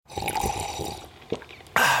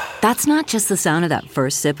That's not just the sound of that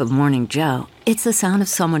first sip of Morning Joe. It's the sound of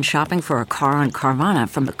someone shopping for a car on Carvana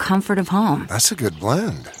from the comfort of home. That's a good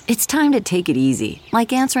blend. It's time to take it easy,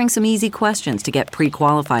 like answering some easy questions to get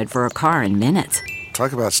pre-qualified for a car in minutes.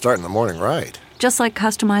 Talk about starting the morning right. Just like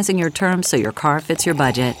customizing your terms so your car fits your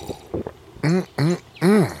budget.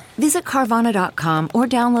 Visit Carvana.com or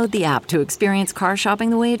download the app to experience car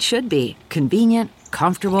shopping the way it should be. Convenient,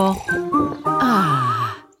 comfortable.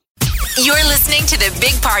 You're listening to the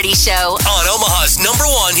Big Party Show on Omaha's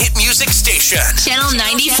 #1 hit music station. Channel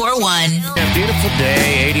 94.1. A beautiful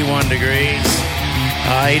day, 81 degrees,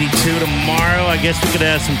 82 tomorrow. I guess we could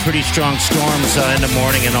have some pretty strong storms in the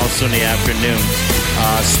morning and also in the afternoon.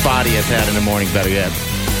 Spotty I've had in the morning, better yet.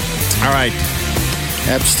 All right.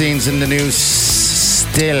 Epstein's in the news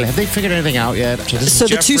still. Have they figured anything out yet? So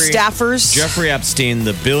the two staffers. Jeffrey Epstein,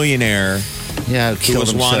 the billionaire, who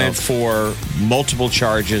was wanted for multiple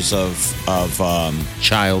charges of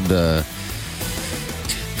child.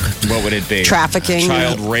 What would it be? Trafficking,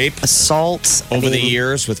 child rape, assault. Over the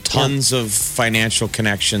years, with tons of financial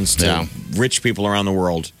connections to rich people around the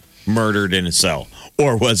world, murdered in a cell,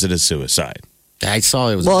 or was it a suicide? I saw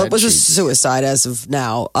it was. Well, it was a suicide as of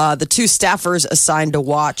now. The two staffers assigned to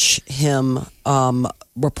watch him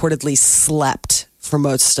reportedly slept for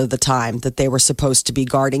most of the time that they were supposed to be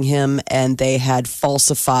guarding him, and they had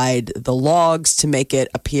falsified the logs to make it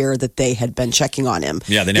appear that they had been checking on him.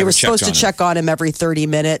 Yeah, they were supposed to check on him every 30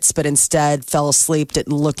 minutes, but instead fell asleep,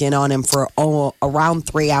 didn't look in on him for around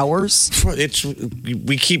 3 hours.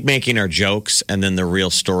 We keep making our jokes, and then the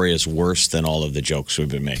real story is worse than all of the jokes we've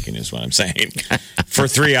been making, is what I'm saying. For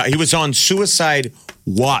 3 hours. He was on Suicide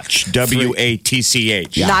Watch,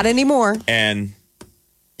 WATCH. Yeah. Not anymore. And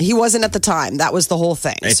he wasn't at the time. That was the whole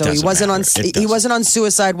thing. So he wasn't on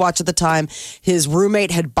suicide watch at the time. His roommate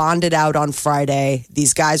had bonded out on Friday.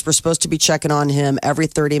 These guys were supposed to be checking on him every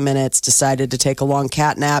 30 minutes, decided to take a long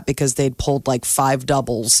cat nap because they'd pulled like 5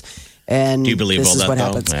 doubles. And do you believe this all is that, what though?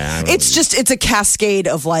 happens. Yeah, it's a cascade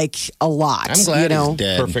of like a lot. I'm glad he's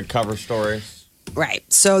dead. Perfect cover story. Right.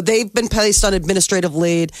 So they've been placed on administrative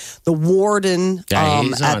lead. The warden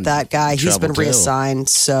at that guy, he's been reassigned.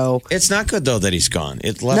 So it's not good, though, that he's gone.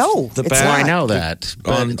 It left the it's bad not. I know that.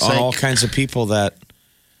 On all kinds of people that...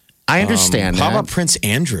 I understand that. How about Prince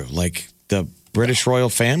Andrew? Like the British royal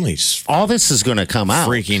families. All this is going to come out.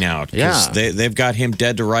 Freaking out. Yeah. They've got him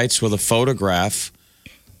dead to rights with a photograph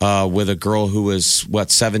with a girl who was,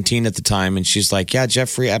 17 at the time. And she's like, yeah,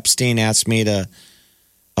 Jeffrey Epstein asked me to...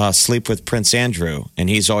 sleep with Prince Andrew, and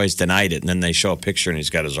he's always denied it. And then they show a picture, and he's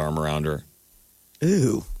got his arm around her.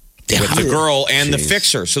 Ooh. With the girl and the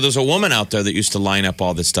fixer. So there's a woman out there that used to line up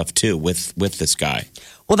all this stuff, too, with this guy.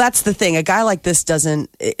 Well, that's the thing. A guy like this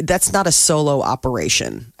that's not a solo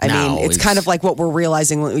operation. I mean, it's kind of like what we're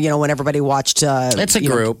realizing, when everybody watched it's a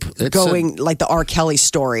group. Like the R. Kelly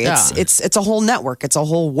story. It's a whole network. It's a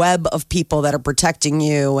whole web of people that are protecting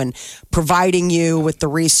you and providing you with the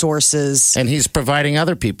resources. And he's providing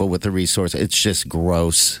other people with the resources. It's just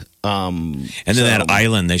gross. And then that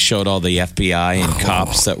island, they showed all the FBI and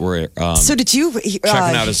cops that were so did you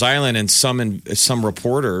checking out his island, and some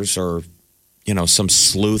reporters or some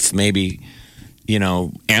sleuth, maybe,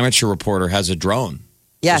 amateur reporter has a drone.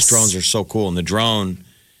 Yes. Those drones are so cool. And the drone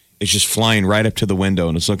is just flying right up to the window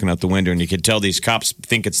and it's looking out the window. And you can tell these cops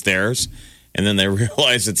think it's theirs. And then they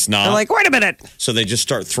realize it's not. They're like, wait a minute. So they just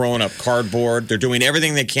start throwing up cardboard. They're doing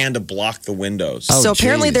everything they can to block the windows. So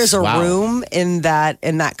apparently there's a room in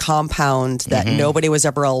that compound that nobody was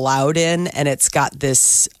ever allowed in. And it's got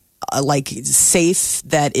this safe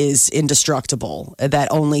that is indestructible that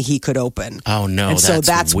only he could open. Oh no! And so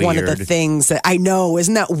that's one of the things that I know.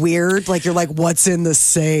 Isn't that weird? Like you're like, what's in the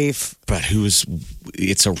safe? But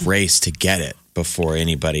it's a race to get it before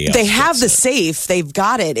anybody else. They have the safe. They've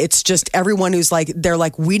got it. It's just everyone who's they're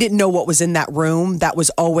like, we didn't know what was in that room. That was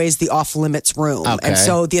always the off limits room. Okay. And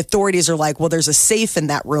so the authorities are like, well, there's a safe in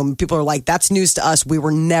that room. People are like, that's news to us. We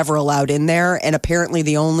were never allowed in there. And apparently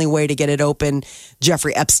the only way to get it open,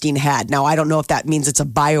 Jeffrey Epstein had. Now, I don't know if that means it's a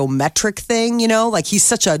biometric thing, like he's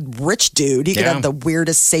such a rich dude. He could have the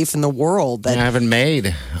weirdest safe in the world. That I haven't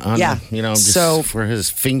made on, just so for his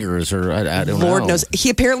fingers or I don't know. Lord knows. He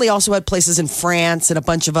apparently also had places in France and a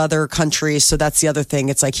bunch of other countries. So that's the other thing.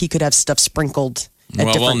 It's like he could have stuff sprinkled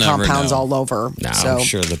at different compounds all over. No, so. I'm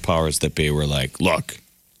sure the powers that be were like, look,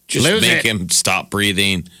 just make him stop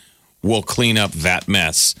breathing. We'll clean up that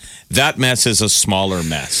mess. That mess is a smaller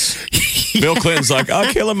mess. Bill Clinton's like,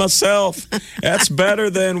 I'll kill him myself. That's better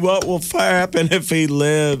than what will happen if he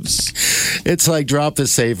lives. It's like drop the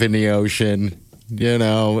safe in the ocean.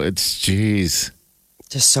 It's jeez.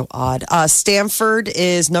 Just so odd. Stanford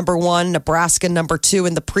is number 1, Nebraska number 2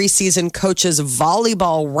 in the preseason coaches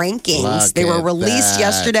volleyball rankings. Look They were at released that.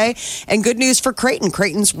 yesterday. And good news for Creighton.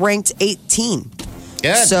 Creighton's ranked 18.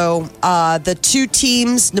 Good. So the two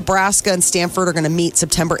teams, Nebraska and Stanford, are going to meet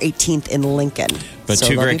September 18th in Lincoln. But So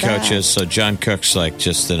two they'll great be back. coaches. So John Cook's like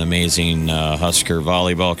just an amazing Husker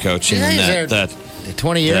volleyball coach. Yeah, And he's there that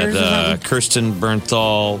 20 years. or something? Kirsten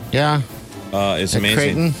Bernthal Yeah. is At amazing.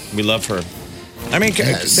 Creighton? We love her. I mean,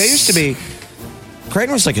 Yes. they used to be.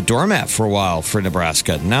 Creighton was like a doormat for a while for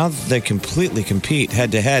Nebraska. Now they completely compete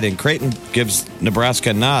head to head, and Creighton gives Nebraska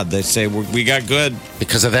a nod. They say, we got good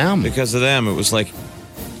Because of them. because of them. It was like,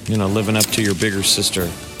 living up to your bigger sister.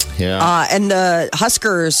 Yeah. And the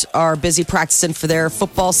Huskers are busy practicing for their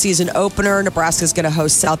football season opener. Nebraska's going to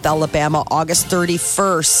host South Alabama August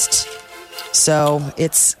 31st. So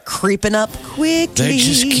it's creeping up quickly. They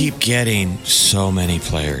just keep getting so many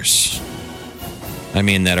players. I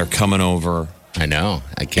mean, that are coming over. I know.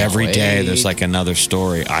 I can't Every day wait. there's like another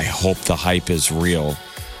story. I hope the hype is real.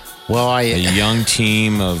 Well, A young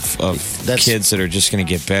team of That's- kids that are just going to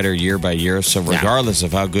get better year by year. So regardless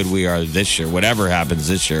of how good we are this year, whatever happens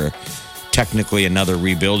this year, technically another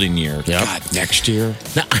rebuilding year. Yep. God, next year,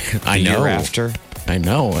 No, I the know. year after. I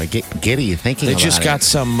know. I get giddy thinking They about just it. got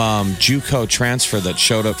some JUCO transfer that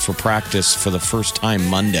showed up for practice for the first time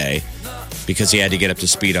Monday because he had to get up to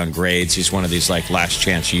speed on grades. He's one of these like last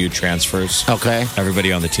chance U transfers. Okay.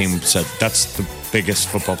 Everybody on the team said that's the biggest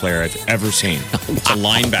football player I've ever seen. It's a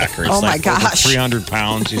linebacker. He's Oh, my like over gosh. 300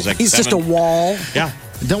 pounds. He's like He's just a 7. wall. Yeah.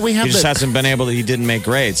 Don't we have He just the? hasn't been able to. He didn't make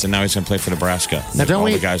grades, and now he's going to play for Nebraska. Now, don't All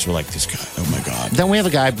we- the guys were like, "This guy, oh my god, Don't we have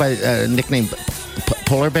a guy by nicknamed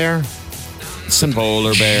Polar Bear? Some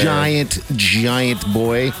Polar Bear." giant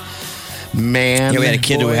boy, man. Yeah, we had a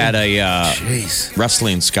kid who boy. had a Jeez.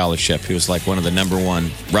 wrestling scholarship. He was like one of the number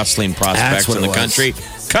 1 wrestling prospects what in it the was. country.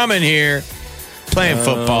 Coming here, playing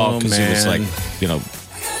football because he was like, man.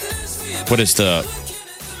 what is the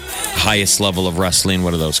highest level of wrestling?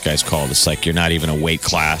 What are those guys called? It's like you're not even a weight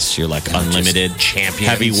class. You're like unlimited champions.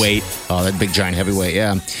 heavyweight. Oh, that big giant heavyweight.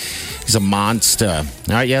 Yeah, he's a monster.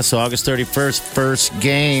 All right, yeah. So August 31st, first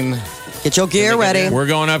game. Get your gear ready. We're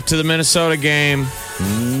going up to the Minnesota game.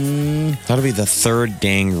 That'll be the third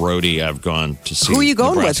dang roadie I've gone to see. Who are you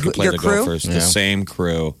going Nebraska with? play Your the crew? Gophers. Yeah. The same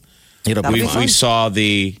crew. It'll That'll be be fun. fun. We saw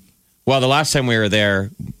the last time we were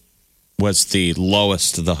there was the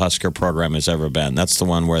lowest the Husker program has ever been. That's the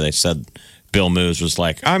one where they said Bill Moose was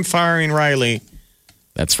like, I'm firing Riley.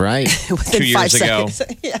 That's right. Within 2 years 5 ago.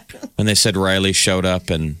 seconds. Yeah. When they said Riley showed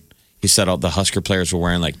up and he said all the Husker players were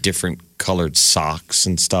wearing like different colored socks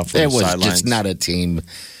and stuff. on It the was sidelines. just not a team.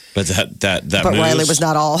 But that But Moose, Riley was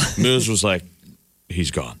not all. Moose was like,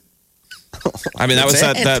 he's gone. I mean, that was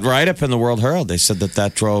That's it. that write up in the World Herald. They said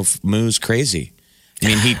that drove Moose crazy. I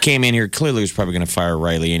mean, he came in here clearly was probably going to fire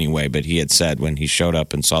Riley anyway, but he had said when he showed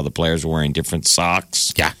up and saw the players were wearing different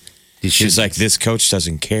socks, Yeah, he's like, this coach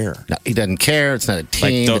doesn't care. No, he doesn't care. It's not a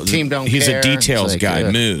team. Like, the team don't he's care. a details It's like, guy,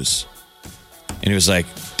 ugh. Moose. And he was like,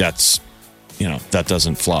 that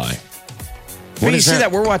doesn't fly. When you is see that?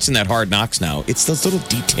 that, we're watching that Hard Knocks now. It's those little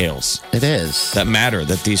details It is. that matter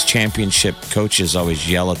that these championship coaches always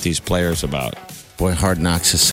yell at these players about. Boy, Hard Knocks is